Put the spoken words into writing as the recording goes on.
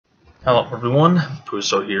Hello everyone,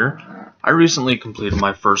 Puso here. I recently completed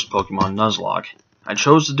my first Pokemon Nuzlocke. I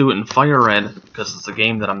chose to do it in Fire Red because it's the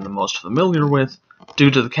game that I'm the most familiar with, due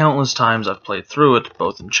to the countless times I've played through it,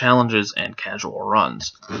 both in challenges and casual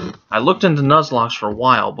runs. I looked into Nuzlocke for a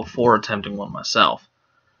while before attempting one myself.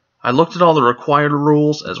 I looked at all the required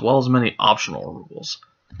rules as well as many optional rules.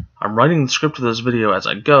 I'm writing the script of this video as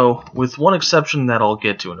I go, with one exception that I'll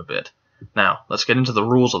get to in a bit. Now, let's get into the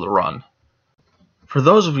rules of the run. For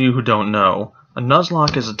those of you who don't know, a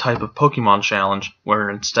Nuzlocke is a type of Pokemon challenge where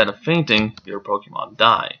instead of fainting, your Pokemon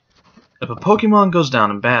die. If a Pokemon goes down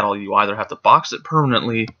in battle, you either have to box it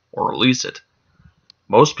permanently or release it.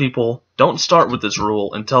 Most people don't start with this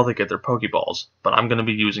rule until they get their Pokeballs, but I'm going to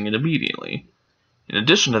be using it immediately. In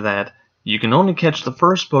addition to that, you can only catch the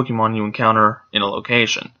first Pokemon you encounter in a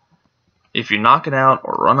location. If you knock it out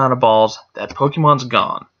or run out of balls, that Pokemon's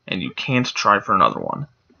gone, and you can't try for another one.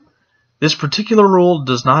 This particular rule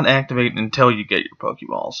does not activate until you get your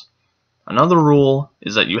Pokeballs. Another rule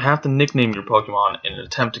is that you have to nickname your Pokemon in an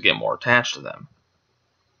attempt to get more attached to them.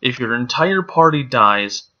 If your entire party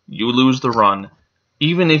dies, you lose the run,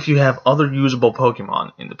 even if you have other usable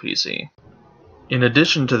Pokemon in the PC. In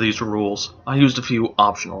addition to these rules, I used a few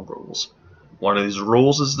optional rules. One of these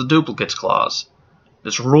rules is the Duplicates clause.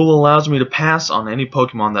 This rule allows me to pass on any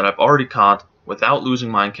Pokemon that I've already caught without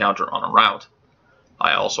losing my encounter on a route.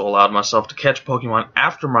 I also allowed myself to catch Pokemon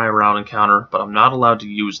after my route encounter, but I'm not allowed to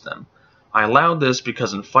use them. I allowed this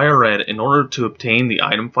because in Fire Red, in order to obtain the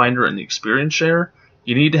item finder and the experience share,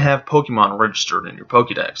 you need to have Pokemon registered in your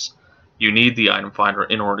Pokédex. You need the item finder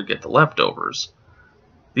in order to get the leftovers.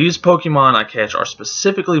 These Pokemon I catch are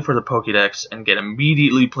specifically for the Pokédex and get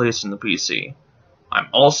immediately placed in the PC. I'm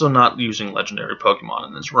also not using legendary Pokemon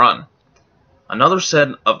in this run. Another set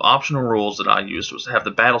of optional rules that I used was to have the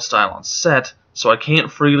battle style on set, so I can't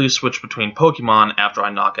freely switch between Pokemon after I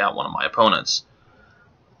knock out one of my opponents.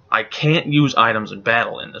 I can't use items in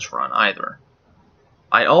battle in this run either.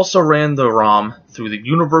 I also ran the ROM through the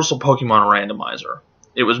Universal Pokemon Randomizer.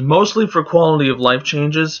 It was mostly for quality of life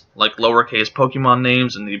changes, like lowercase Pokemon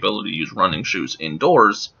names and the ability to use running shoes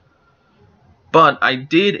indoors, but I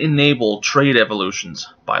did enable trade evolutions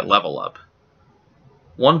by level up.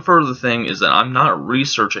 One further thing is that I'm not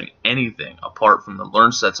researching anything apart from the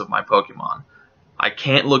learn sets of my Pokemon. I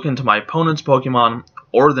can't look into my opponent's Pokemon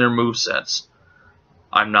or their movesets.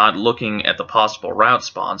 I'm not looking at the possible route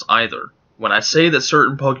spawns either. When I say that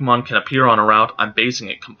certain Pokemon can appear on a route, I'm basing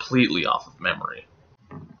it completely off of memory.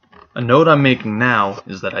 A note I'm making now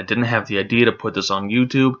is that I didn't have the idea to put this on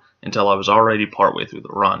YouTube until I was already partway through the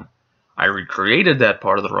run. I recreated that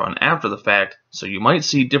part of the run after the fact, so you might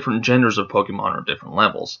see different genders of Pokemon or different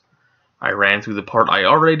levels. I ran through the part I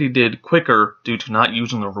already did quicker due to not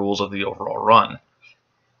using the rules of the overall run.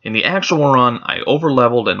 In the actual run, I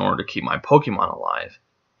overleveled in order to keep my Pokemon alive.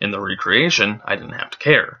 In the recreation, I didn't have to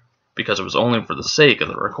care, because it was only for the sake of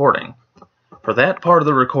the recording. For that part of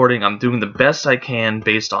the recording, I'm doing the best I can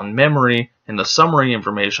based on memory and the summary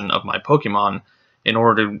information of my Pokemon in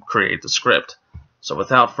order to create the script. So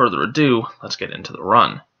without further ado, let's get into the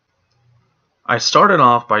run. I started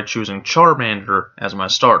off by choosing Charmander as my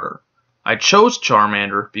starter. I chose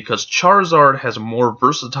Charmander because Charizard has a more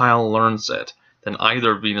versatile learn set than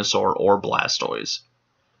either Venusaur or Blastoise.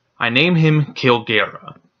 I name him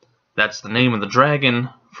Kilgara. That's the name of the dragon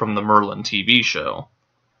from the Merlin TV show.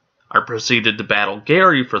 I proceeded to battle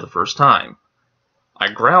Gary for the first time.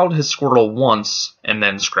 I growled his Squirtle once and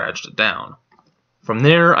then scratched it down. From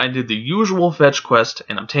there, I did the usual fetch quest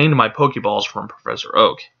and obtained my Pokeballs from Professor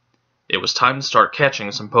Oak. It was time to start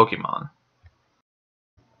catching some Pokemon.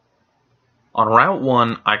 On Route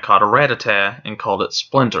 1, I caught a Rattata and called it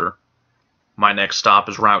Splinter. My next stop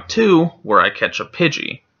is Route 2, where I catch a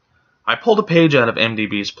Pidgey. I pulled a page out of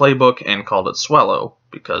MDB's playbook and called it Swellow,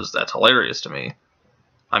 because that's hilarious to me.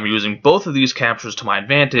 I'm using both of these captures to my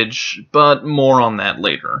advantage, but more on that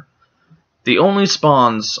later. The only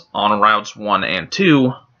spawns on Routes 1 and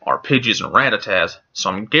 2 are Pidgeys and Rattatas, so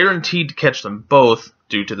I'm guaranteed to catch them both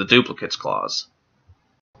due to the Duplicates clause.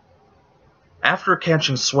 After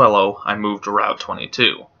catching Swellow, I moved to Route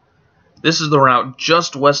 22. This is the route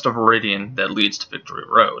just west of Viridian that leads to Victory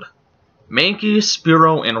Road. Mankey,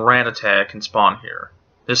 Spearow, and Rattata can spawn here.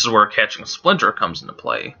 This is where catching Splinter comes into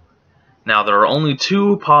play. Now there are only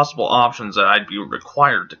two possible options that I'd be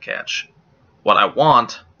required to catch. What I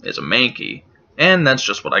want is a Mankey, and that's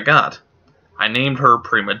just what I got. I named her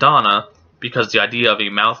Prima Donna because the idea of a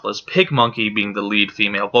mouthless pig monkey being the lead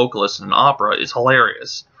female vocalist in an opera is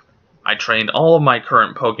hilarious. I trained all of my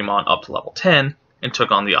current Pokemon up to level 10 and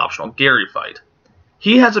took on the optional Gary fight.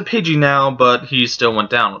 He has a Pidgey now, but he still went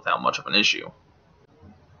down without much of an issue.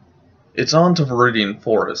 It's on to Viridian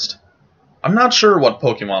Forest. I'm not sure what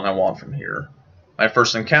Pokemon I want from here. My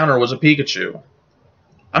first encounter was a Pikachu.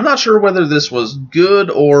 I'm not sure whether this was good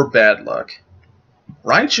or bad luck.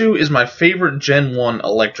 Raichu is my favorite Gen 1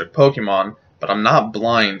 electric Pokemon, but I'm not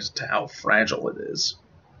blind to how fragile it is.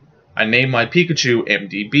 I named my Pikachu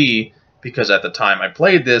MDB because at the time I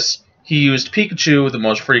played this, he used Pikachu the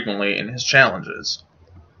most frequently in his challenges.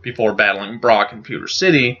 Before battling Brock in Pewter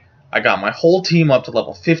City, I got my whole team up to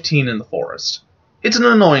level 15 in the forest. It's an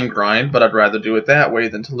annoying grind, but I'd rather do it that way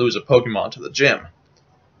than to lose a Pokemon to the gym.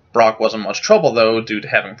 Brock wasn't much trouble though, due to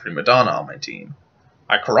having Prima Donna on my team.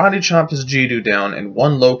 I karate chopped his Geodude down and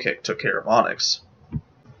one low kick took care of Onix.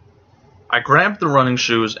 I grabbed the running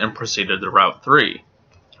shoes and proceeded to Route 3.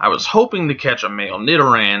 I was hoping to catch a male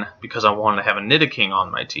Nidoran because I wanted to have a Nidoking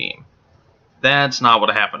on my team. That's not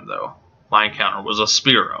what happened though. My encounter was a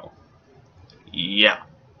Spearow. Yeah.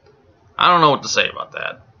 I don't know what to say about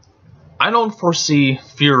that. I don't foresee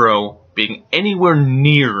Fearow being anywhere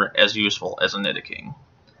near as useful as a Nidoking.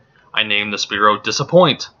 I named the Spearow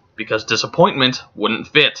Disappoint, because disappointment wouldn't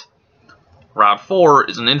fit. Route 4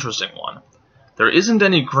 is an interesting one. There isn't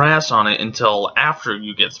any grass on it until after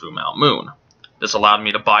you get through Mount Moon. This allowed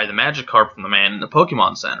me to buy the Magikarp from the man in the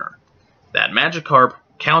Pokemon Center. That Magikarp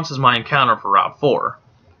counts as my encounter for Route 4.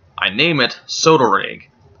 I name it Sodoreg.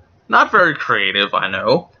 Not very creative, I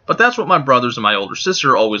know, but that's what my brothers and my older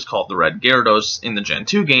sister always called the Red Gyarados in the Gen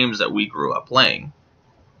 2 games that we grew up playing.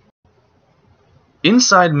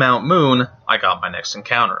 Inside Mount Moon, I got my next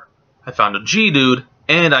encounter. I found a Geodude,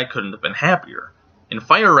 and I couldn't have been happier. In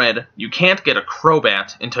Fire Red, you can't get a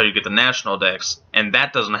Crobat until you get the National Dex, and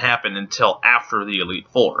that doesn't happen until after the Elite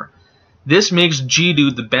Four. This makes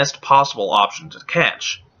Geodude the best possible option to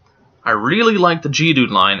catch. I really like the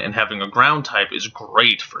Geodude line, and having a ground type is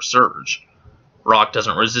great for Surge. Rock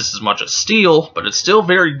doesn't resist as much as Steel, but it's still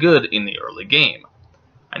very good in the early game.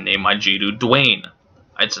 I named my Geodude Dwayne.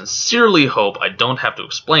 I'd sincerely hope I don't have to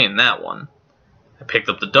explain that one. I picked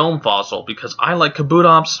up the Dome Fossil because I like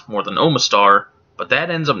Kabutops more than Omastar, but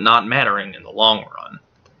that ends up not mattering in the long run.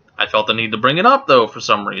 I felt the need to bring it up though for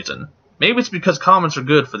some reason. Maybe it's because comments are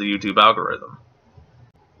good for the YouTube algorithm.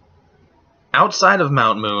 Outside of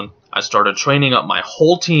Mount Moon, I started training up my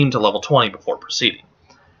whole team to level 20 before proceeding.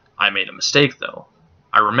 I made a mistake though.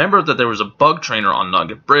 I remembered that there was a bug trainer on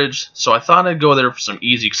Nugget Bridge, so I thought I'd go there for some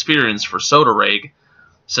easy experience for Sodoreg,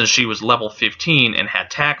 since she was level 15 and had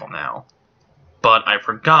Tackle now. But I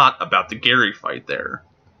forgot about the Gary fight there.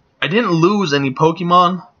 I didn't lose any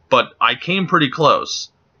Pokemon, but I came pretty close,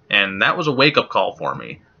 and that was a wake-up call for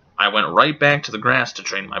me. I went right back to the grass to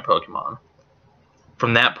train my Pokemon.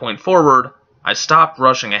 From that point forward, I stopped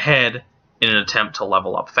rushing ahead in an attempt to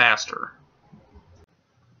level up faster.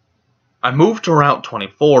 I moved to Route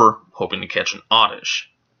 24, hoping to catch an Oddish.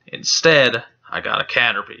 Instead, I got a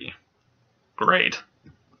Caterpie. Great.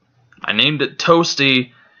 I named it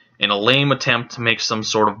Toasty in a lame attempt to make some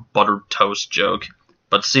sort of buttered toast joke,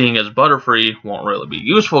 but seeing as Butterfree won't really be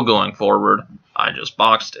useful going forward, I just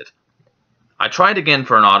boxed it. I tried again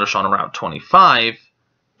for an Oddish on Route 25,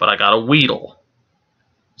 but I got a Weedle.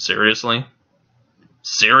 Seriously?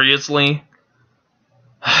 Seriously?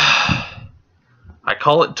 I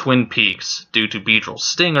call it Twin Peaks due to Beedrill's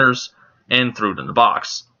stingers and threw it in the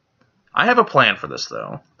box. I have a plan for this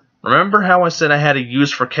though. Remember how I said I had a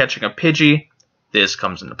use for catching a Pidgey? This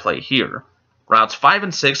comes into play here. Routes 5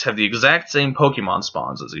 and 6 have the exact same Pokemon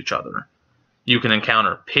spawns as each other. You can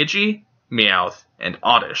encounter Pidgey, Meowth, and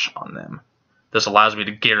Oddish on them. This allows me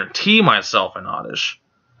to guarantee myself an Oddish.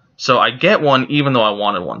 So I get one even though I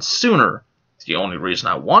wanted one sooner. The only reason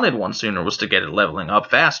I wanted one sooner was to get it leveling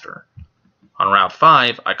up faster. On Route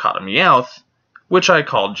 5, I caught a Meowth, which I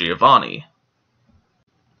called Giovanni.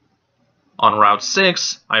 On Route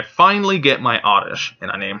 6, I finally get my Oddish, and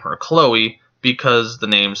I name her Chloe because the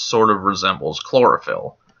name sort of resembles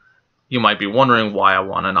chlorophyll. You might be wondering why I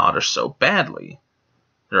want an Oddish so badly.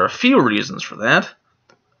 There are a few reasons for that.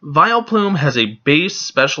 Vileplume has a base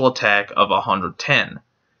special attack of 110,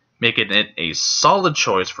 making it a solid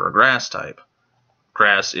choice for a grass type.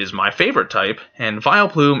 Grass is my favorite type, and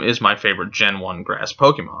Vileplume is my favorite Gen 1 grass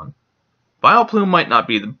Pokemon. Vileplume might not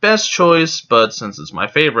be the best choice, but since it's my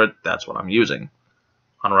favorite, that's what I'm using.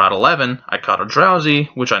 On Route 11, I caught a Drowsy,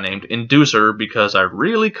 which I named Inducer because I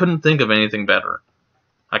really couldn't think of anything better.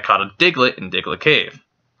 I caught a Diglett in Diglett Cave.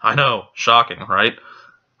 I know, shocking, right?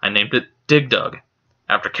 I named it Digdug.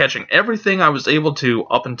 After catching everything I was able to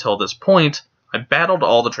up until this point, I battled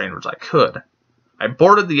all the trainers I could. I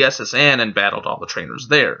boarded the SSN and battled all the trainers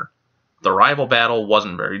there. The rival battle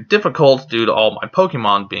wasn't very difficult due to all my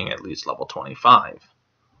Pokemon being at least level 25.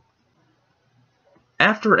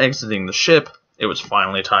 After exiting the ship, it was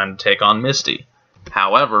finally time to take on Misty.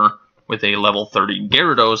 However, with a level 30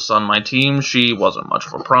 Gyarados on my team, she wasn't much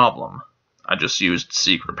of a problem. I just used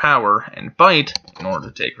Secret Power and Bite in order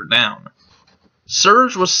to take her down.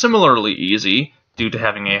 Surge was similarly easy due to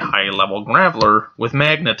having a high-level Graveler with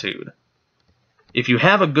Magnitude. If you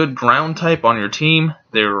have a good ground type on your team,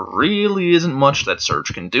 there really isn't much that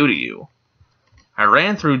Surge can do to you. I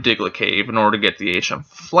ran through Diglett Cave in order to get the HM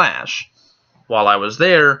Flash. While I was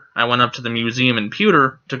there, I went up to the museum in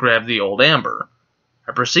Pewter to grab the Old Amber.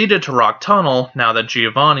 I proceeded to Rock Tunnel now that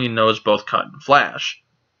Giovanni knows both Cut and Flash.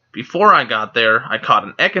 Before I got there, I caught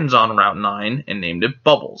an Ekans on Route 9 and named it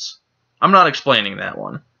Bubbles. I'm not explaining that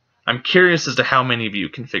one. I'm curious as to how many of you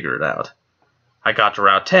can figure it out. I got to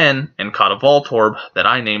Route 10 and caught a Voltorb that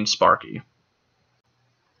I named Sparky.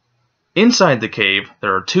 Inside the cave,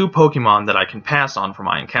 there are 2 Pokemon that I can pass on for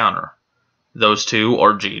my encounter. Those 2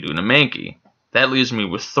 are Geodude and Mankey. That leaves me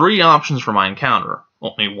with 3 options for my encounter,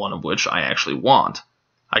 only one of which I actually want.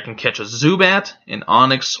 I can catch a Zubat, an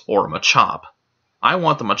Onix, or a Machop. I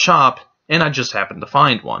want the Machop, and I just happened to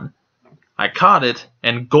find one. I caught it,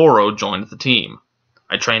 and Goro joined the team.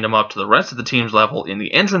 I trained him up to the rest of the team's level in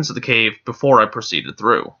the entrance of the cave before I proceeded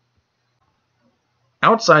through.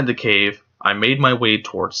 Outside the cave, I made my way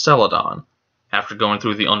towards Celadon. After going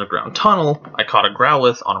through the underground tunnel, I caught a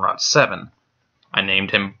Growlithe on Route 7. I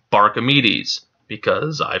named him Barkamedes,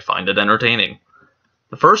 because I find it entertaining.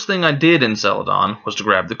 The first thing I did in Celadon was to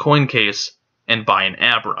grab the coin case and buy an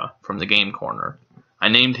Abra from the game corner. I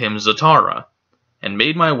named him Zatara, and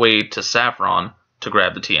made my way to Saffron to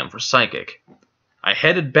grab the TM for Psychic. I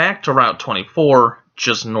headed back to Route 24,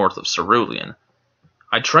 just north of Cerulean.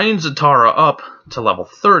 I trained Zatara up to level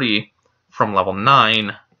 30 from level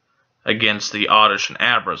 9 against the Oddish and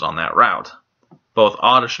Abras on that route. Both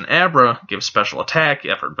Oddish and Abra give special attack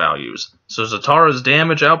effort values, so Zatara's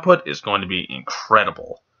damage output is going to be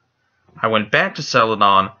incredible. I went back to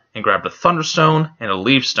Celadon and grabbed a Thunderstone and a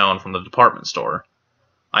Leaf Stone from the department store.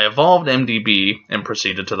 I evolved MDB and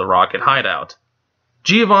proceeded to the Rocket Hideout.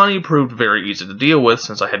 Giovanni proved very easy to deal with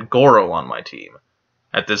since I had Goro on my team.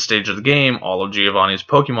 At this stage of the game, all of Giovanni's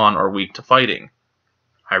Pokemon are weak to fighting.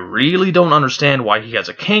 I really don't understand why he has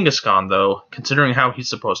a Kangaskhan though, considering how he's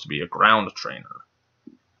supposed to be a ground trainer.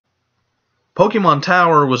 Pokemon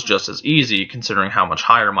Tower was just as easy considering how much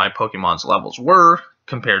higher my Pokemon's levels were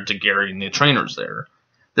compared to Gary and the trainers there.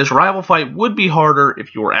 This rival fight would be harder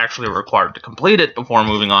if you were actually required to complete it before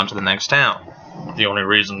moving on to the next town. The only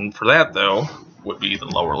reason for that, though, would be the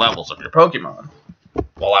lower levels of your Pokemon.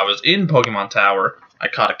 While I was in Pokemon Tower, I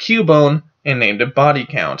caught a Cubone and named it Body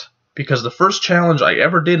Count, because the first challenge I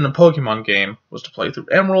ever did in a Pokemon game was to play through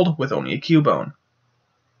Emerald with only a Cubone.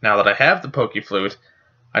 Now that I have the Pokeflute,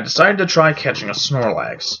 I decided to try catching a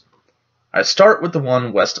Snorlax. I start with the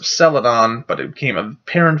one west of Celadon, but it became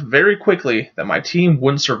apparent very quickly that my team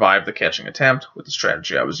wouldn't survive the catching attempt with the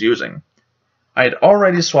strategy I was using. I had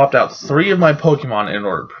already swapped out 3 of my Pokemon in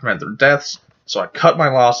order to prevent their deaths, so I cut my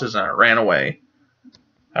losses and I ran away.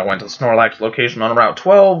 I went to the Snorlax location on Route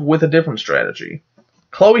 12 with a different strategy.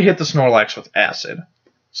 Chloe hit the Snorlax with Acid.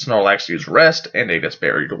 Snorlax used Rest and ate its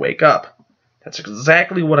berry to wake up. That's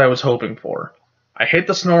exactly what I was hoping for. I hit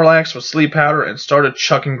the Snorlax with Sleep Powder and started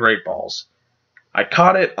chucking Great Balls. I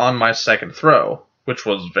caught it on my second throw, which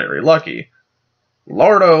was very lucky.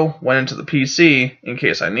 Lardo went into the PC in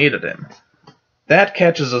case I needed him. That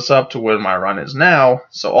catches us up to where my run is now,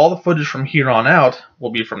 so all the footage from here on out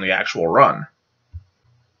will be from the actual run.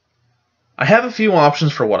 I have a few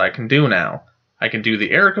options for what I can do now. I can do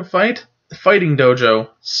the Erica fight, the Fighting Dojo,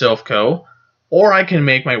 Silphco, or I can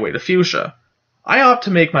make my way to Fuchsia. I opt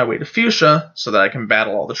to make my way to Fuchsia so that I can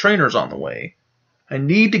battle all the trainers on the way. I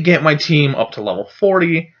need to get my team up to level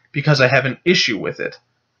 40 because I have an issue with it.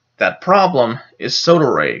 That problem is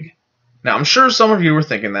Sodoreg. Now I'm sure some of you are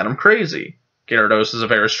thinking that I'm crazy. Gyarados is a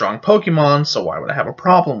very strong Pokemon, so why would I have a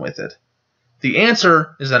problem with it? The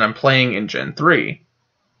answer is that I'm playing in Gen 3.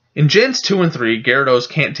 In Gens 2 and 3, Gyarados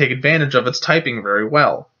can't take advantage of its typing very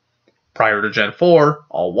well. Prior to Gen 4,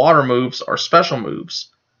 all water moves are special moves.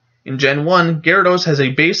 In Gen 1, Gyarados has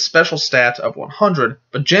a base special stat of 100,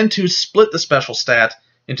 but Gen 2 split the special stat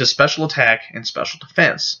into special attack and special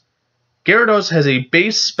defense. Gyarados has a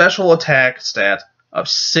base special attack stat of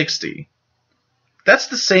 60. That's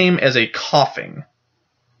the same as a coughing.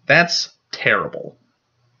 That's terrible.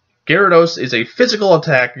 Gyarados is a physical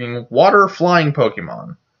attacking water flying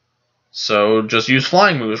Pokemon. So just use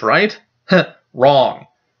flying moves, right? Wrong.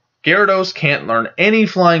 Gyarados can't learn any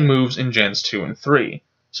flying moves in Gens 2 and 3.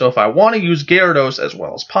 So if I want to use Gyarados as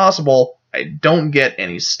well as possible, I don't get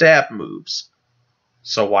any stab moves.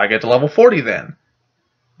 So why get to level 40 then?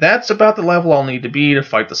 That's about the level I'll need to be to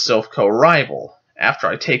fight the Silph Co rival. After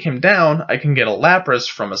I take him down, I can get a Lapras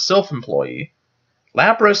from a Silph employee.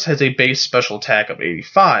 Lapras has a base special attack of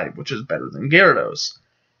 85, which is better than Gyarados.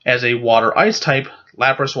 As a Water-Ice type,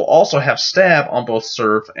 Lapras will also have Stab on both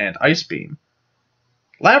Surf and Ice Beam.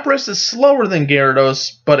 Lapras is slower than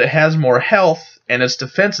Gyarados, but it has more health, and its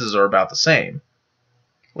defenses are about the same.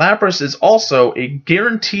 Lapras is also a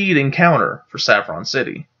guaranteed encounter for Saffron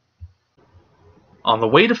City. On the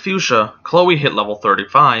way to Fuchsia, Chloe hit level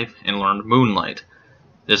 35 and learned Moonlight.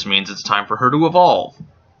 This means it's time for her to evolve.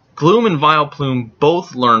 Gloom and Vileplume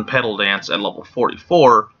both learn Petal Dance at level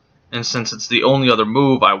 44, and since it's the only other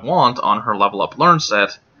move I want on her level up learn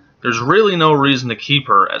set, there's really no reason to keep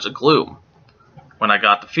her as a Gloom. When I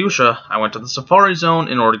got to Fuchsia, I went to the Safari Zone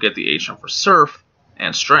in order to get the HM for Surf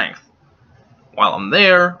and Strength. While I'm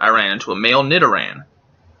there, I ran into a male Nidoran.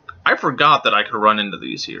 I forgot that I could run into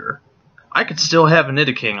these here. I could still have a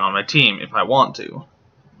Nidoking on my team if I want to.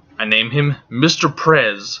 I name him Mr.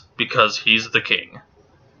 Prez because he's the king.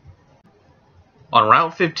 On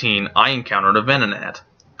Route 15, I encountered a Venonat.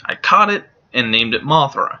 I caught it and named it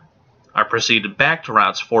Mothra. I proceeded back to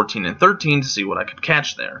routes 14 and 13 to see what I could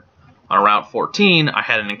catch there. On Route 14, I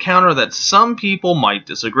had an encounter that some people might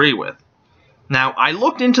disagree with. Now, I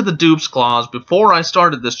looked into the dupes clause before I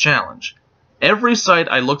started this challenge. Every site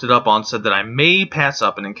I looked it up on said that I may pass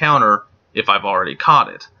up an encounter if I've already caught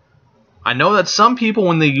it. I know that some people,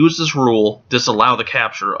 when they use this rule, disallow the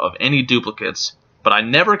capture of any duplicates, but I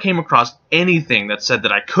never came across anything that said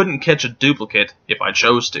that I couldn't catch a duplicate if I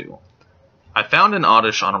chose to. I found an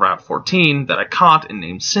Oddish on Route 14 that I caught and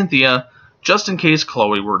named Cynthia, just in case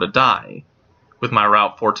Chloe were to die. With my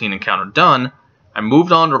Route 14 encounter done, I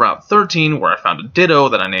moved on to Route 13 where I found a Ditto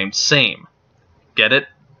that I named Same. Get it?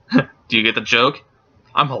 Do you get the joke?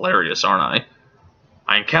 I'm hilarious, aren't I?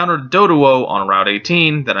 I encountered a Doduo on Route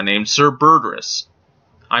 18 that I named Sir Birdris.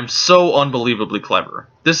 I'm so unbelievably clever.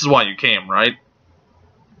 This is why you came, right?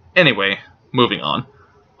 Anyway, moving on.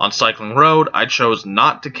 On Cycling Road, I chose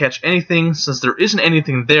not to catch anything since there isn't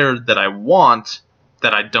anything there that I want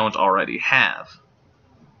that I don't already have.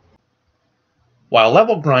 While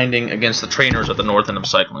level grinding against the trainers at the north end of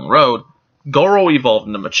Cycling Road, Goro evolved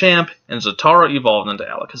into Machamp and Zatara evolved into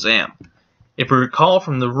Alakazam. If you recall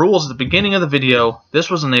from the rules at the beginning of the video,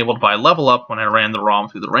 this was enabled by Level Up when I ran the ROM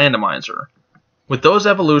through the randomizer. With those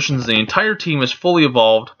evolutions, the entire team is fully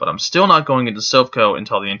evolved, but I'm still not going into Silph Co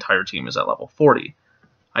until the entire team is at level 40.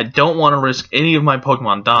 I don't want to risk any of my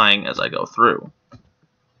Pokemon dying as I go through.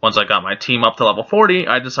 Once I got my team up to level 40,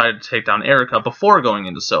 I decided to take down Erica before going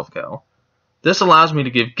into Silph Co. This allows me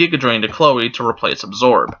to give Giga Drain to Chloe to replace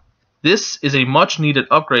Absorb. This is a much needed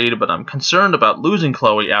upgrade, but I'm concerned about losing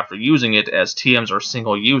Chloe after using it as TMs are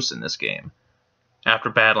single use in this game. After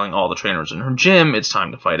battling all the trainers in her gym, it's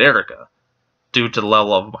time to fight Erica. Due to the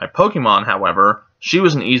level of my Pokemon, however, she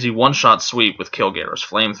was an easy one-shot sweep with Killgara's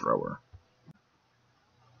Flamethrower.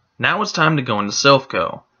 Now it's time to go into Silph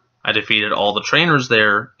Co. I defeated all the trainers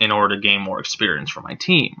there in order to gain more experience for my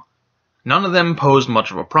team. None of them posed much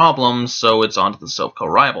of a problem, so it's on to the Silph Co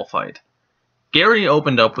rival fight. Gary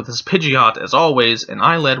opened up with his Pidgeot as always, and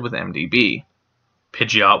I led with MDB.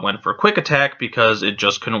 Pidgeot went for Quick Attack because it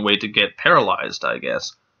just couldn't wait to get paralyzed, I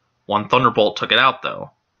guess. One Thunderbolt took it out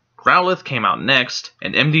though. Growlithe came out next,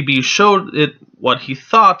 and MDB showed it what he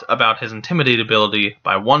thought about his Intimidate ability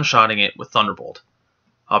by one-shotting it with Thunderbolt.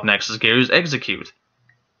 Up next is Gary's Execute.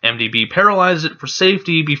 MDB paralyzed it for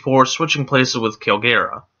safety before switching places with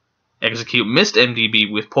Killgara. Execute missed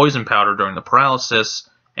MDB with Poison Powder during the paralysis,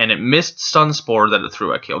 and it missed Stun Spore that it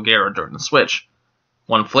threw at Killgara during the switch.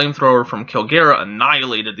 One Flamethrower from Killgara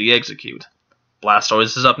annihilated the Execute.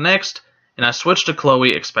 Blastoise is up next, and I switched to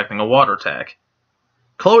Chloe expecting a Water attack.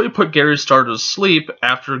 Chloe put Gary's starter to sleep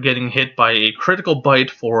after getting hit by a critical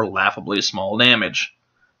bite for laughably small damage.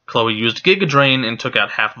 Chloe used Giga Drain and took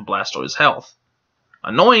out half of Blastoise's health.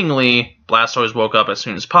 Annoyingly, Blastoise woke up as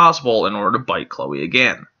soon as possible in order to bite Chloe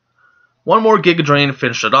again. One more Giga Drain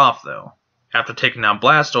finished it off though. After taking down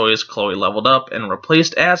Blastoise, Chloe leveled up and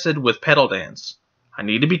replaced Acid with Petal Dance. I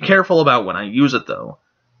need to be careful about when I use it though.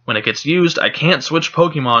 When it gets used, I can't switch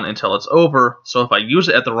Pokemon until it's over, so if I use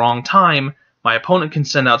it at the wrong time, my opponent can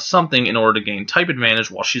send out something in order to gain type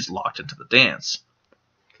advantage while she's locked into the dance.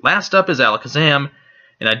 Last up is Alakazam,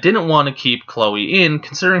 and I didn't want to keep Chloe in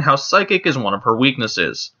considering how Psychic is one of her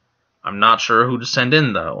weaknesses. I'm not sure who to send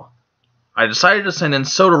in though. I decided to send in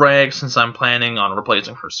Sodarag since I'm planning on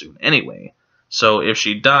replacing her soon anyway, so if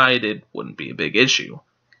she died it wouldn't be a big issue.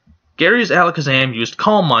 Gary's Alakazam used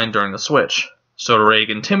Calm Mind during the switch. Sodarag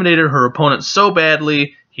intimidated her opponent so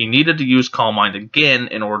badly he needed to use Calm Mind again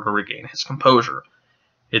in order to regain his composure.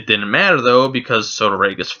 It didn't matter though, because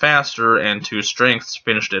Sodoreg is faster and 2 strengths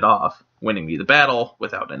finished it off, winning me the battle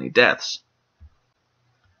without any deaths.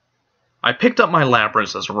 I picked up my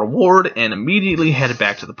Lapras as a reward and immediately headed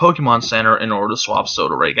back to the Pokemon Center in order to swap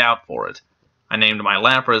Sodoreg out for it. I named my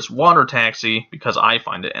Lapras Water Taxi because I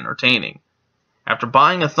find it entertaining. After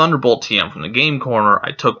buying a Thunderbolt TM from the Game Corner,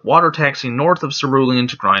 I took Water Taxi north of Cerulean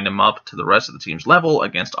to grind him up to the rest of the team's level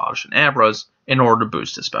against Oddish and Abras in order to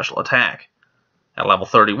boost his special attack. At level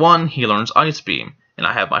 31, he learns Ice Beam, and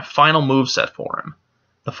I have my final moveset for him.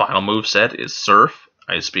 The final moveset is Surf,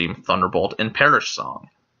 Ice Beam, Thunderbolt, and Perish Song.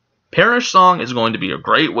 Perish Song is going to be a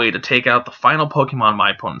great way to take out the final Pokemon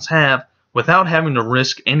my opponents have without having to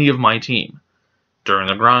risk any of my team. During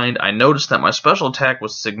the grind, I noticed that my special attack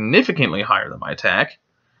was significantly higher than my attack.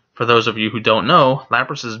 For those of you who don't know,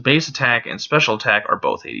 Lapras' base attack and special attack are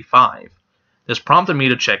both 85. This prompted me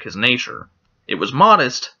to check his nature. It was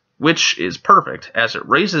modest, which is perfect, as it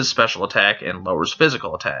raises special attack and lowers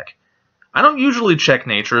physical attack. I don't usually check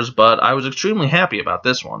natures, but I was extremely happy about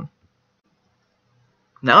this one.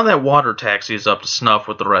 Now that Water Taxi is up to snuff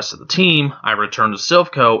with the rest of the team, I return to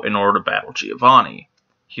Silphco in order to battle Giovanni.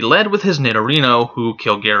 He led with his Nidorino, who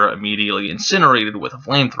Killgera immediately incinerated with a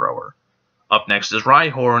flamethrower. Up next is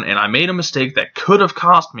Rhyhorn, and I made a mistake that could have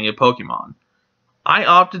cost me a Pokemon. I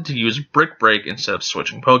opted to use Brick Break instead of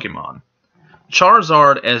switching Pokemon.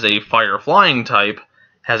 Charizard, as a Fire-Flying type,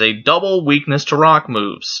 has a double weakness to rock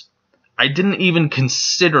moves. I didn't even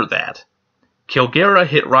consider that. Killgera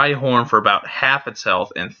hit Rhyhorn for about half its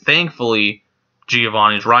health, and thankfully,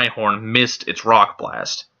 Giovanni's Rhyhorn missed its Rock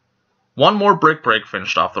Blast. One more Brick Break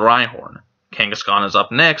finished off the Rhyhorn. Kangaskhan is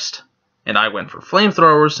up next, and I went for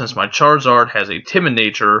Flamethrower since my Charizard has a timid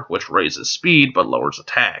nature which raises speed but lowers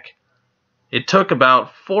attack. It took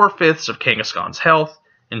about 4/5 of Kangaskhan's health,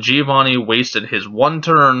 and Giovanni wasted his one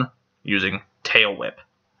turn using Tail Whip.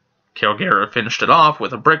 Killgera finished it off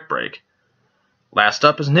with a Brick Break. Last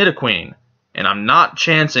up is Nidoqueen, and I'm not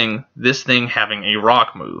chancing this thing having a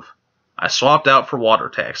rock move. I swapped out for Water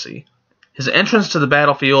Taxi. His entrance to the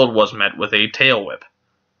battlefield was met with a Tail Whip.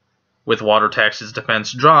 With Water Taxi's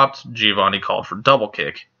defense dropped, Giovanni called for Double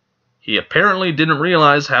Kick. He apparently didn't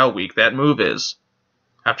realize how weak that move is.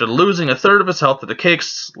 After losing a third of his health to the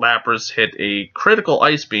kicks, Lapras hit a critical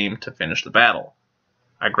Ice Beam to finish the battle.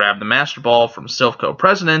 I grabbed the Master Ball from Silphco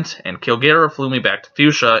President, and Killgera flew me back to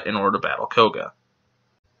Fuchsia in order to battle Koga.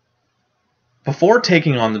 Before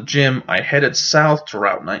taking on the gym, I headed south to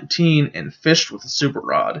Route 19 and fished with a Super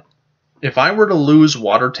Rod. If I were to lose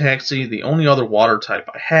Water Taxi, the only other water type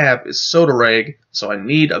I have is Sodoreg, so I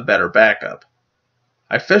need a better backup.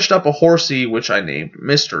 I fished up a Horsey, which I named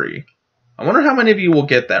Mystery. I wonder how many of you will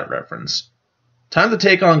get that reference. Time to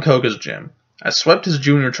take on Koga's gym. I swept his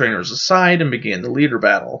junior trainers aside and began the leader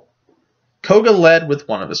battle. Koga led with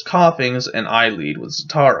one of his Coughings, and I lead with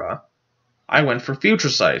Zatara. I went for Future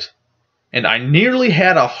Sight, and I nearly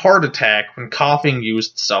had a heart attack when Coughing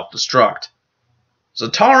used Self-Destruct.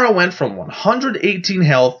 Zatara went from 118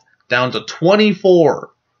 health down to 24.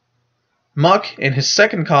 Muck and his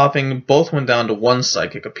second Coughing both went down to 1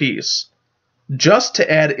 Psychic apiece. Just to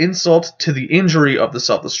add insult to the injury of the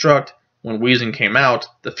Self-Destruct, when Weezing came out,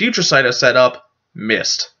 the Future Sight I set up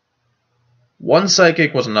missed. 1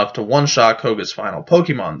 Psychic was enough to one-shot Koga's final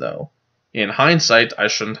Pokemon, though. In hindsight, I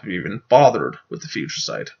shouldn't have even bothered with the Future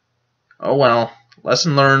Sight. Oh well,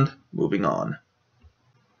 lesson learned, moving on.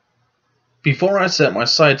 Before I set my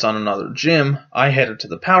sights on another gym, I headed to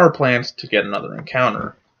the power plant to get another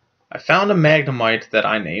encounter. I found a Magnemite that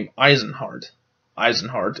I named Eisenheart.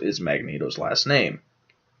 Eisenheart is Magneto's last name.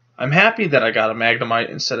 I'm happy that I got a Magnemite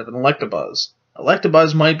instead of an Electabuzz.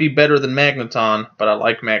 Electabuzz might be better than Magneton, but I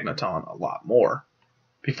like Magneton a lot more.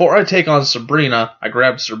 Before I take on Sabrina, I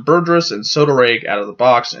grabbed Sir Birdress and Sodoreg out of the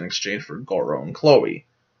box in exchange for Goro and Chloe.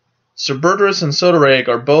 Sir Birdress and Sodoreg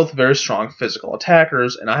are both very strong physical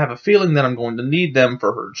attackers, and I have a feeling that I'm going to need them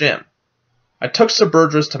for her gym. I took Sir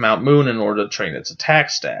Birdress to Mount Moon in order to train its attack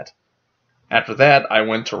stat. After that, I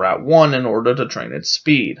went to Route 1 in order to train its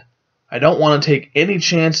speed. I don't want to take any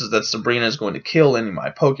chances that Sabrina is going to kill any of my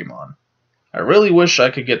Pokemon. I really wish I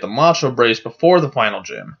could get the Macho Brace before the final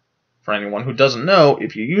gym. For anyone who doesn't know,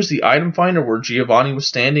 if you use the item finder where Giovanni was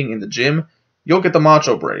standing in the gym, you'll get the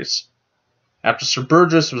Macho Brace. After Sir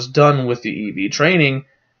Birdress was done with the EV training,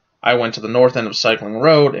 I went to the north end of Cycling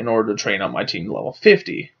Road in order to train up my team to level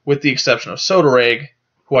 50, with the exception of Sodoreg,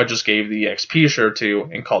 who I just gave the XP share to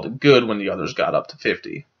and called it good when the others got up to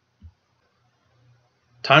 50.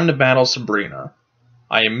 Time to battle Sabrina.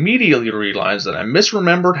 I immediately realized that I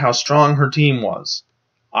misremembered how strong her team was.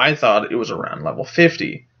 I thought it was around level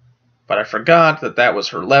 50, but I forgot that that was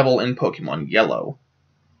her level in Pokemon Yellow.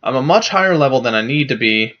 I'm a much higher level than I need to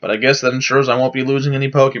be, but I guess that ensures I won't be losing any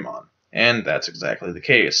Pokemon. And that's exactly the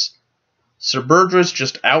case. Sir Burgess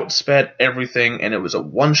just outsped everything, and it was a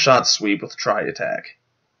one-shot sweep with Tri-Attack.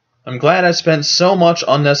 I'm glad I spent so much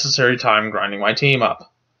unnecessary time grinding my team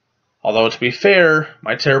up. Although, to be fair,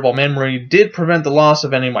 my terrible memory did prevent the loss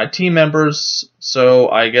of any of my team members, so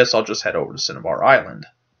I guess I'll just head over to Cinnabar Island.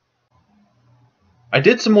 I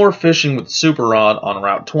did some more fishing with Super Rod on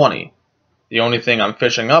Route 20. The only thing I'm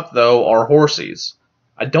fishing up, though, are Horsies.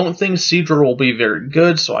 I don't think Seadra will be very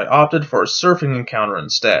good, so I opted for a surfing encounter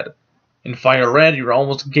instead. In Fire Red, you're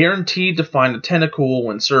almost guaranteed to find a Tentacool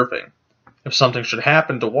when surfing. If something should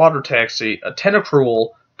happen to Water Taxi, a Tentacruel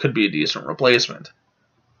could be a decent replacement.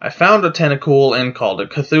 I found a Tentacool and called it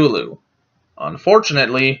Cthulhu.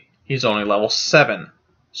 Unfortunately, he's only level 7,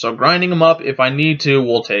 so grinding him up if I need to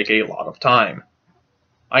will take a lot of time.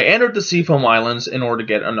 I entered the Seafoam Islands in order to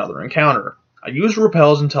get another encounter. I used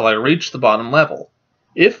repels until I reached the bottom level.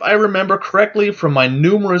 If I remember correctly from my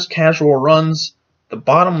numerous casual runs, the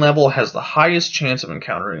bottom level has the highest chance of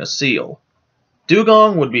encountering a seal.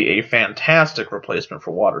 Dugong would be a fantastic replacement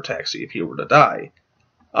for Water Taxi if he were to die.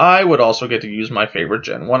 I would also get to use my favorite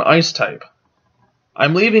Gen 1 Ice type.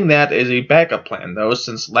 I'm leaving that as a backup plan though,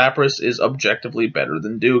 since Lapras is objectively better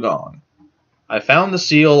than Dugong. I found the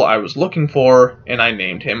seal I was looking for, and I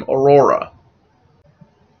named him Aurora.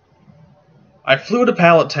 I flew to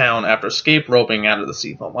Pallet Town after escape roping out of the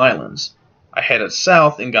Seafoam Islands. I headed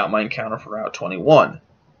south and got my encounter for Route 21.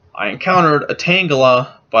 I encountered a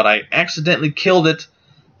Tangela, but I accidentally killed it,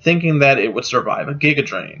 thinking that it would survive a Giga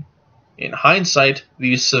Drain. In hindsight,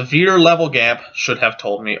 the severe level gap should have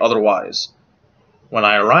told me otherwise. When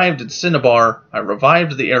I arrived at Cinnabar, I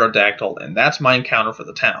revived the Aerodactyl, and that's my encounter for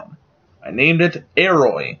the town. I named it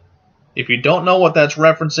Aeroy. If you don't know what that's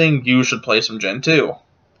referencing, you should play some Gen 2.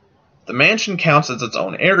 The mansion counts as its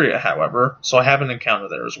own area, however, so I have an encounter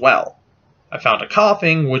there as well. I found a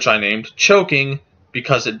Coughing, which I named Choking,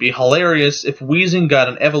 because it'd be hilarious if Wheezing got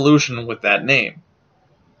an evolution with that name.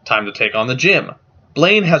 Time to take on the gym.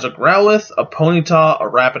 Blaine has a Growlithe, a Ponyta, a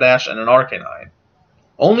Rapidash, and an Arcanine.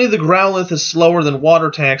 Only the Growlithe is slower than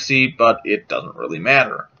Water Taxi, but it doesn't really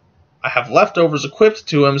matter. I have leftovers equipped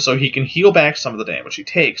to him so he can heal back some of the damage he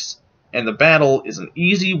takes, and the battle is an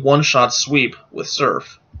easy one-shot sweep with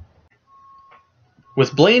Surf.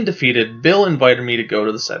 With Blaine defeated, Bill invited me to go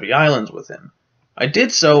to the Sevi Islands with him. I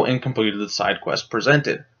did so and completed the side quest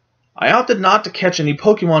presented. I opted not to catch any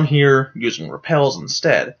Pokemon here, using repels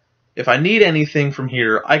instead. If I need anything from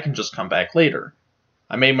here, I can just come back later.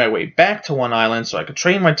 I made my way back to one island so I could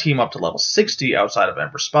train my team up to level 60 outside of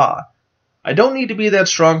Ember Spa. I don't need to be that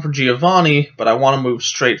strong for Giovanni, but I want to move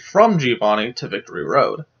straight from Giovanni to Victory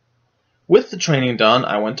Road. With the training done,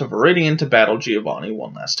 I went to Viridian to battle Giovanni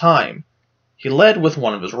one last time. He led with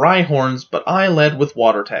one of his Rhyhorns, but I led with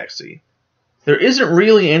Water Taxi. There isn't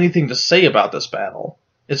really anything to say about this battle.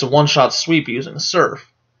 It's a one-shot sweep using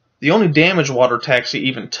Surf. The only damage Water Taxi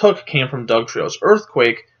even took came from Dugtrio's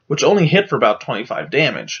Earthquake, which only hit for about 25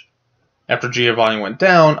 damage. After Giovanni went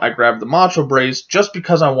down, I grabbed the Macho Brace just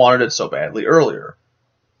because I wanted it so badly earlier.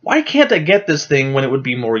 Why can't I get this thing when it would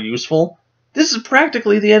be more useful? This is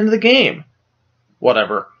practically the end of the game.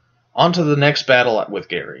 Whatever. On to the next battle with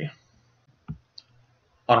Gary.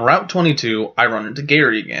 On Route 22, I run into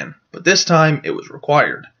Gary again, but this time it was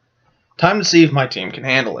required. Time to see if my team can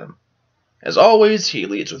handle him. As always, he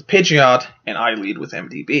leads with Pidgeot, and I lead with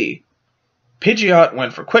MDB. Pidgeot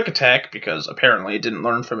went for Quick Attack because apparently it didn't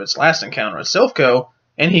learn from its last encounter at Silphco,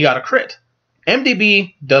 and he got a crit.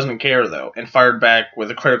 MDB doesn't care though, and fired back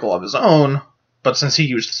with a critical of his own, but since he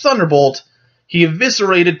used Thunderbolt, he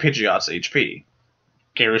eviscerated Pidgeot's HP.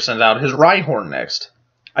 Gary sent out his Rhyhorn next.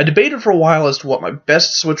 I debated for a while as to what my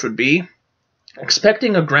best switch would be.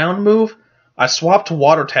 Expecting a ground move, I swapped to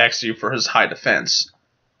Water Taxi for his high defense.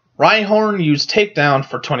 Rhyhorn used Takedown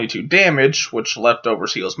for 22 damage, which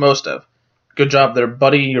Leftovers heals most of. Good job there,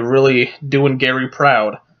 buddy. You're really doing Gary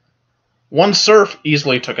proud. One Surf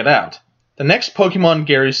easily took it out. The next Pokemon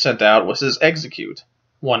Gary sent out was his Execute.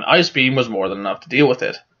 One Ice Beam was more than enough to deal with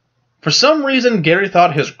it. For some reason, Gary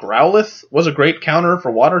thought his Growlithe was a great counter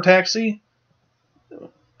for Water Taxi.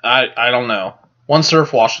 I don't know. One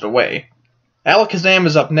Surf washed it away. Alakazam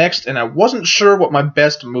is up next, and I wasn't sure what my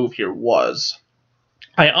best move here was.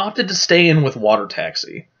 I opted to stay in with Water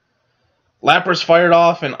Taxi. Lapras fired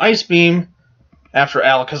off an Ice Beam after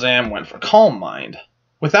Alakazam went for Calm Mind.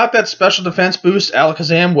 Without that special defense boost,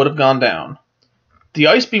 Alakazam would have gone down. The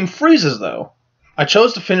Ice Beam freezes, though. I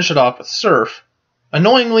chose to finish it off with Surf.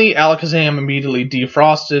 Annoyingly, Alakazam immediately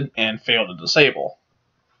defrosted and failed to disable.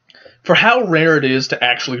 For how rare it is to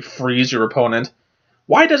actually freeze your opponent,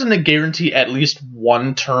 Why doesn't it guarantee at least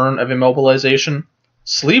one turn of immobilization?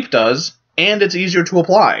 Sleep does, and it's easier to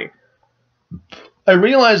apply. I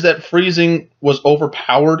realized that freezing was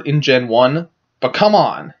overpowered in Gen 1, but come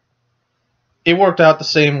on. It worked out the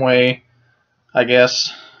same way, I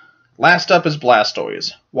guess. Last up is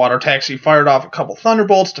Blastoise. Water Taxi fired off a couple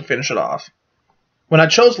Thunderbolts to finish it off. When I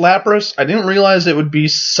chose Lapras, I didn't realize it would be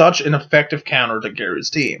such an effective counter to Gary's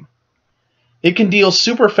team. It can deal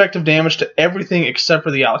super effective damage to everything except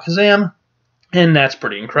for the Alakazam, and that's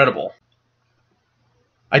pretty incredible.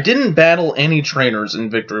 I didn't battle any trainers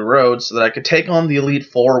in Victory Road so that I could take on the Elite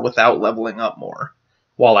Four without leveling up more.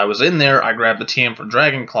 While I was in there, I grabbed the TM for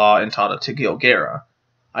Dragon Claw and taught it to Gilgera.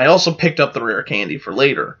 I also picked up the rare candy for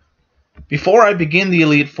later. Before I begin the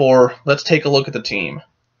Elite Four, let's take a look at the team.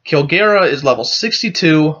 Gilgera is level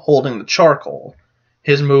 62, holding the Charcoal.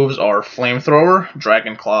 His moves are Flamethrower,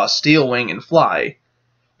 Dragon Claw, Steel Wing, and Fly.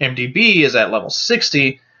 MDB is at level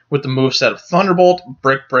 60, with the moveset of Thunderbolt,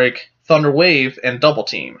 Brick Break, Thunder Wave, and Double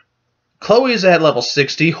Team. Chloe is at level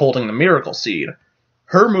 60, holding the Miracle Seed.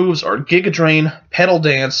 Her moves are Giga Drain, Petal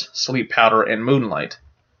Dance, Sleep Powder, and Moonlight.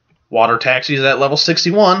 Water Taxi is at level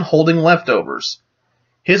 61, holding Leftovers.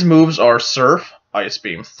 His moves are Surf, Ice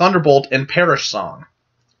Beam, Thunderbolt, and Perish Song.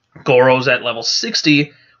 Goro's at level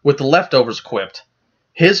 60, with the Leftovers equipped.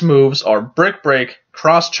 His moves are Brick Break,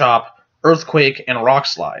 Cross Chop, Earthquake, and Rock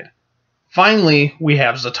Slide. Finally, we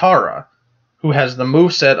have Zatara, who has the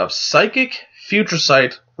moveset of Psychic, Future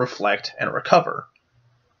Sight, Reflect, and Recover.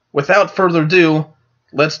 Without further ado,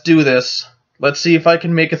 let's do this. Let's see if I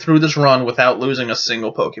can make it through this run without losing a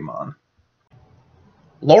single Pokemon.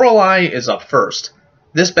 Lorelei is up first.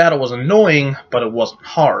 This battle was annoying, but it wasn't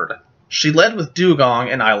hard. She led with Dugong,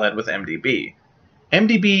 and I led with MDB.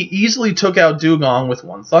 MDB easily took out Dugong with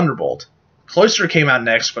one Thunderbolt. Cloyster came out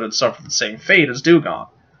next, but had suffered the same fate as Dugong.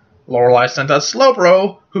 Lorelei sent out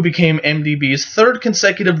Slowbro, who became MDB's third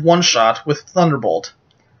consecutive one-shot with Thunderbolt.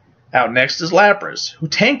 Out next is Lapras, who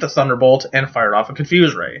tanked the Thunderbolt and fired off a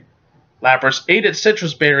Confuse Ray. Lapras ate its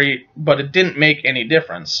Citrus Berry, but it didn't make any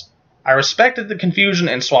difference. I respected the confusion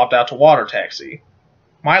and swapped out to Water Taxi.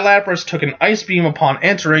 My Lapras took an Ice Beam upon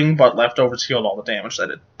entering, but Leftovers healed all the damage that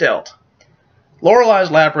it dealt. Lorelei's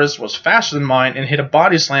Lapras was faster than mine and hit a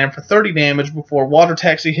Body Slam for 30 damage before Water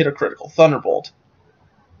Taxi hit a critical Thunderbolt.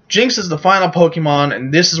 Jinx is the final Pokemon,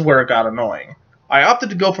 and this is where it got annoying. I opted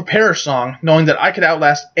to go for Perish Song, knowing that I could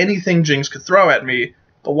outlast anything Jinx could throw at me,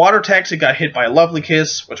 but Water Taxi got hit by a Lovely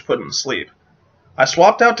Kiss, which put him to sleep. I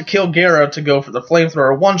swapped out to Gilgera to go for the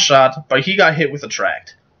Flamethrower one-shot, but he got hit with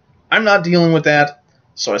Attract. I'm not dealing with that,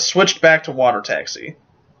 so I switched back to Water Taxi.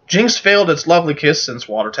 Jinx failed its Lovely Kiss since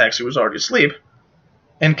Water Taxi was already asleep,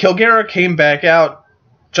 and Gilgera came back out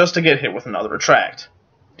just to get hit with another Attract.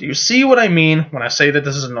 Do you see what I mean when I say that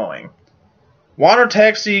this is annoying? Water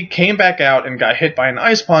Taxi came back out and got hit by an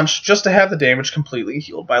Ice Punch just to have the damage completely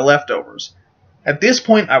healed by Leftovers. At this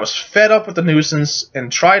point, I was fed up with the nuisance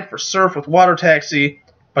and tried for Surf with Water Taxi,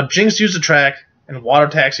 but Jinx used Attract and Water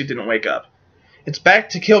Taxi didn't wake up. It's back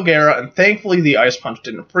to Gilgera, and thankfully the Ice Punch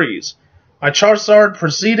didn't freeze. My Charizard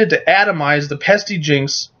proceeded to atomize the pesty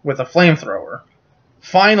Jinx with a Flamethrower.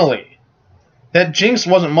 Finally! That Jinx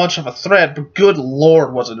wasn't much of a threat, but good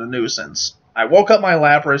lord was it a nuisance. I woke up my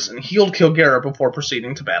Lapras and healed Gilgera before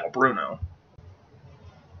proceeding to battle Bruno.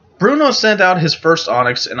 Bruno sent out his first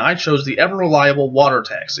Onix, and I chose the ever-reliable Water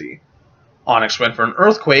Taxi. Onix went for an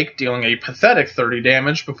Earthquake, dealing a pathetic 30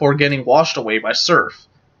 damage before getting washed away by Surf.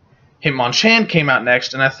 Hitmonchan came out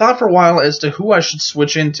next, and I thought for a while as to who I should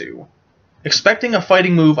switch into. Expecting a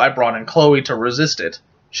fighting move, I brought in Chloe to resist it.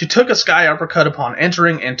 She took a Sky Uppercut upon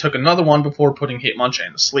entering and took another one before putting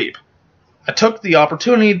Hitmonchan to sleep. I took the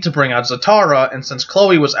opportunity to bring out Zatara, and since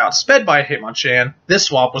Chloe was outsped by Hitmonchan, this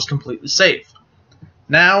swap was completely safe.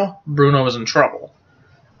 Now, Bruno is in trouble.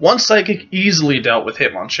 One Psychic easily dealt with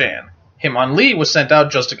Hitmonchan. Hitmonlee was sent out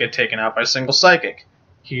just to get taken out by a single Psychic.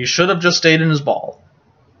 He should have just stayed in his ball.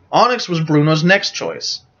 Onix was Bruno's next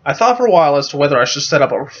choice. I thought for a while as to whether I should set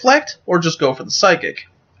up a Reflect or just go for the Psychic.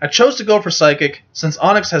 I chose to go for Psychic, since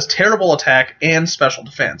Onix has terrible attack and special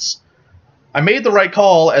defense. I made the right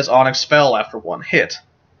call as Onix fell after one hit.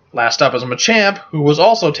 Last up is Machamp, who was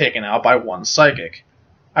also taken out by one Psychic.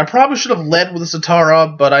 I probably should have led with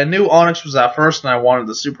Zatara, but I knew Onix was out first and I wanted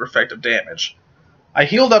the super effective damage. I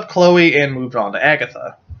healed up Chloe and moved on to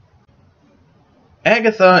Agatha.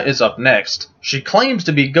 Agatha is up next. She claims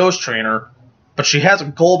to be Ghost Trainer, but she has a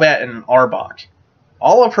Golbat and an Arbok.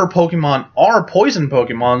 All of her Pokemon are Poison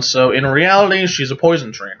Pokemon, so in reality, she's a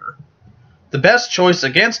Poison Trainer. The best choice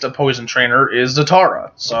against a Poison Trainer is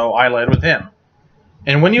Zatara, so I led with him.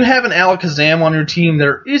 And when you have an Alakazam on your team,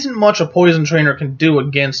 there isn't much a Poison Trainer can do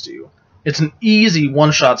against you. It's an easy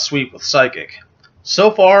one-shot sweep with Psychic.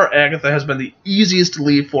 So far, Agatha has been the easiest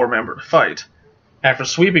Elite Four member to fight. After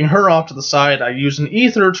sweeping her off to the side, I use an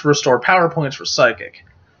Ether to restore power points for Psychic.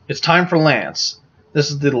 It's time for Lance. This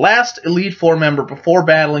is the last Elite Four member before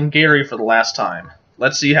battling Gary for the last time.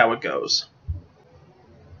 Let's see how it goes.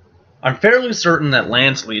 I'm fairly certain that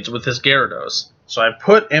Lance leads with his Gyarados, so I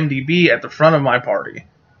put MDB at the front of my party.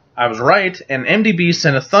 I was right, and MDB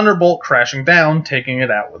sent a Thunderbolt crashing down, taking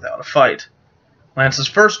it out without a fight. Lance's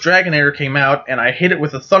first Dragonair came out, and I hit it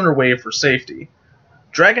with a Thunder Wave for safety.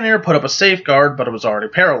 Dragonair put up a safeguard, but it was already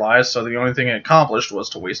paralyzed, so the only thing it accomplished was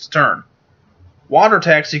to waste a turn. Water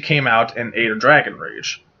Taxi came out and ate a Dragon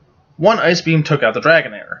Rage. One Ice Beam took out the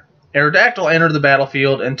Dragonair. Aerodactyl entered the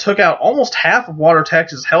battlefield and took out almost half of Water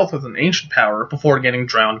Taxi's health with an Ancient Power before getting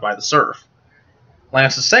drowned by the surf.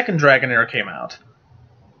 Lance's second Dragonair came out.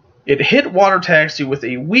 It hit Water Taxi with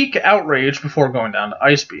a weak Outrage before going down to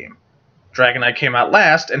Ice Beam. Dragonite came out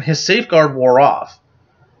last, and his safeguard wore off.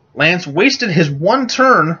 Lance wasted his one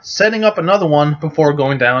turn setting up another one before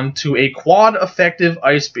going down to a quad-effective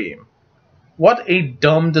Ice Beam. What a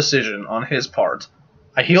dumb decision on his part.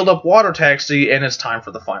 I healed up Water Taxi, and it's time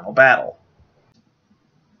for the final battle.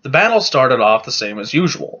 The battle started off the same as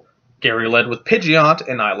usual. Gary led with Pidgeot,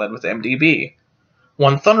 and I led with MDB.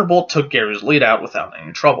 One Thunderbolt took Gary's lead out without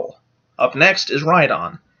any trouble. Up next is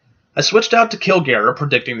Rhydon. I switched out to kill Gyara,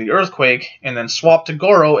 predicting the Earthquake, and then swapped to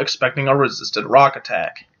Goro, expecting a resisted Rock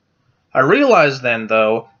attack. I realized then,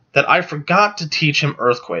 though, that I forgot to teach him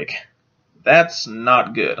Earthquake. That's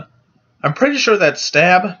not good. I'm pretty sure that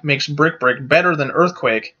Stab makes Brick Break better than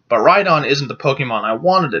Earthquake, but Rhydon isn't the Pokemon I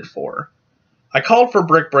wanted it for. I called for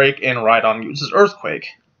Brick Break, and Rhydon uses Earthquake.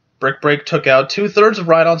 Brick Break took out 2/3 of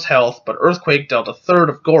Rhydon's health, but Earthquake dealt 1/3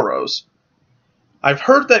 of Goro's. I've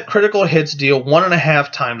heard that critical hits deal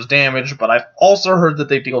 1.5 times damage, but I've also heard that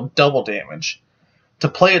they deal double damage. To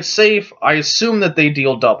play it safe, I assume that they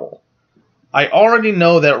deal double. I already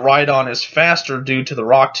know that Rhydon is faster due to the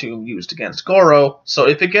Rock Tomb used against Goro, so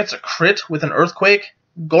if it gets a crit with an Earthquake,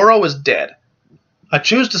 Goro is dead. I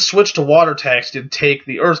choose to switch to Water Taxi to take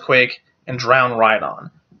the Earthquake and drown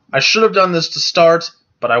Rhydon. I should have done this to start,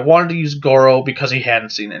 but I wanted to use Goro because he hadn't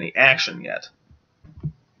seen any action yet.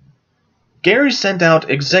 Gary sent out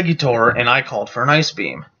Exeggutor, and I called for an Ice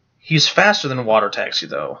Beam. He's faster than Water Taxi,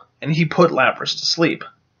 though, and he put Lapras to sleep.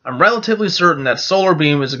 I'm relatively certain that Solar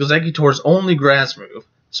Beam is Exeggutor's only grass move,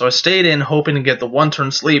 so I stayed in hoping to get the one-turn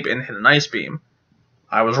sleep and hit an Ice Beam.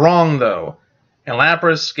 I was wrong, though, and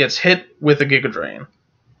Lapras gets hit with a Giga Drain.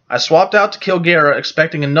 I swapped out to kill Gyara,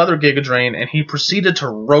 expecting another Giga Drain, and he proceeded to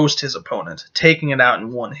roast his opponent, taking it out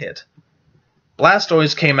in one hit.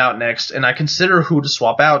 Blastoise came out next, and I consider who to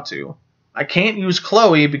swap out to. I can't use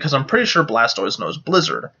Chloe because I'm pretty sure Blastoise knows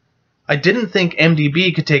Blizzard. I didn't think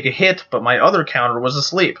MDB could take a hit, but my other counter was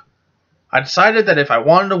asleep. I decided that if I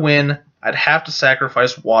wanted to win, I'd have to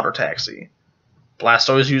sacrifice Water Taxi.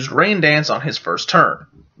 Blastoise used Rain Dance on his first turn.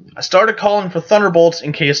 I started calling for Thunderbolts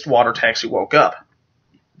in case Water Taxi woke up.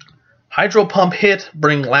 Hydro Pump hit,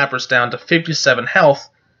 bringing Lapras down to 57 health,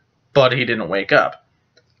 but he didn't wake up.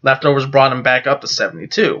 Leftovers brought him back up to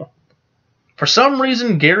 72. For some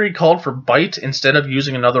reason, Gary called for Bite instead of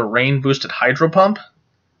using another rain-boosted Hydro Pump.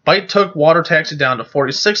 Bite took Water Taxi down to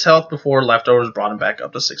 46 health before Leftovers brought him back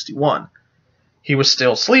up to 61. He was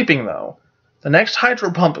still sleeping, though. The next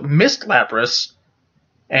Hydro Pump missed Lapras,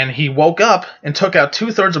 and he woke up and took out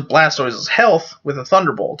 2/3 of Blastoise's health with a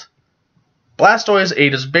Thunderbolt. Blastoise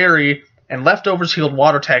ate his berry, and Leftovers healed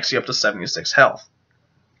Water Taxi up to 76 health.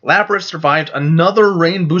 Lapras survived another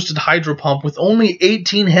rain-boosted Hydro Pump with only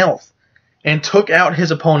 18 health, and took out his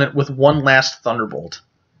opponent with one last Thunderbolt.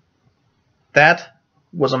 That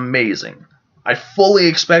was amazing. I fully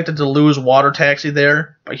expected to lose Water Taxi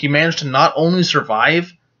there, but he managed to not only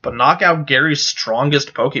survive, but knock out Gary's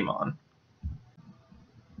strongest Pokemon.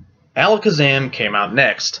 Alakazam came out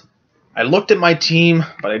next. I looked at my team,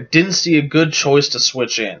 but I didn't see a good choice to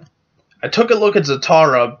switch in. I took a look at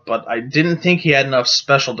Zatara, but I didn't think he had enough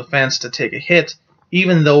special defense to take a hit,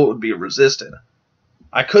 even though it would be resisted.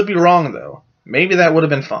 I could be wrong, though. Maybe that would have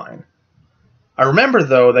been fine. I remember,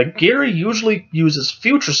 though, that Gary usually uses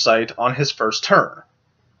Future Sight on his first turn,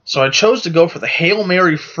 so I chose to go for the Hail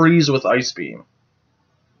Mary Freeze with Ice Beam.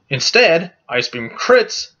 Instead, Ice Beam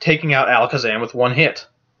crits, taking out Alakazam with one hit.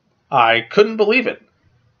 I couldn't believe it.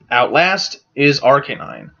 Outlast is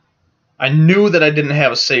Arcanine. I knew that I didn't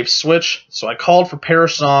have a safe switch, so I called for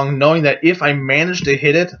Perish Song, knowing that if I managed to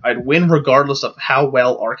hit it, I'd win regardless of how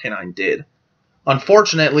well Arcanine did.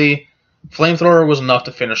 Unfortunately, Flamethrower was enough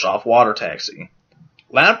to finish off Water Taxi.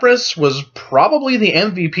 Lapras was probably the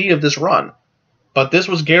MVP of this run, but this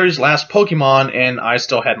was Gary's last Pokemon and I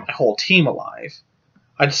still had my whole team alive.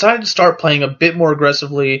 I decided to start playing a bit more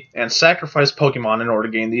aggressively and sacrifice Pokemon in order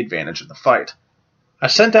to gain the advantage in the fight. I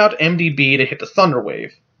sent out MDB to hit the Thunder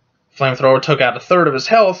Wave. Flamethrower took out a third of his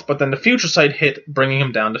health, but then the Future Sight hit, bringing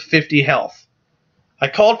him down to 50 health. I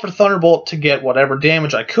called for Thunderbolt to get whatever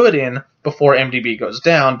damage I could in before MDB goes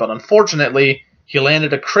down, but unfortunately, he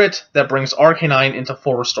landed a crit that brings Arcanine into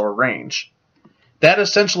full restore range. That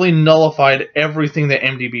essentially nullified everything that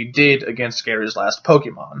MDB did against Gary's last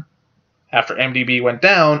Pokemon. After MDB went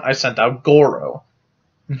down, I sent out Goro.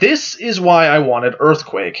 This is why I wanted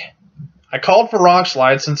Earthquake. I called for Rock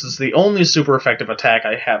Slide since it's the only super effective attack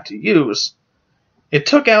I have to use. It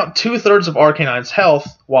took out 2/3 of Arcanine's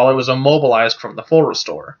health while it was immobilized from the full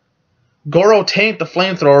restore. Goro tanked the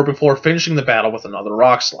Flamethrower before finishing the battle with another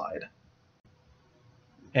Rock Slide.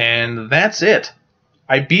 And that's it.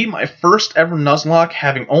 I beat my first ever Nuzlocke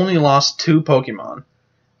having only lost 2 Pokemon.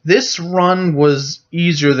 This run was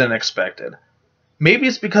easier than expected. Maybe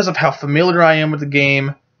it's because of how familiar I am with the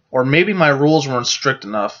game, or maybe my rules weren't strict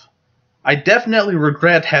enough. I definitely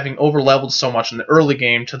regret having overleveled so much in the early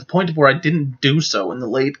game to the point of where I didn't do so in the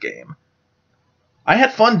late game. I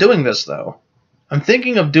had fun doing this though. I'm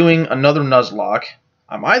thinking of doing another Nuzlocke.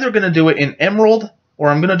 I'm either going to do it in Emerald, or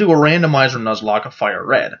I'm going to do a randomizer Nuzlocke of Fire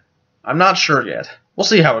Red. I'm not sure yet. We'll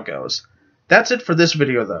see how it goes. That's it for this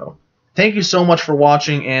video though. Thank you so much for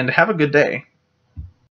watching, and have a good day.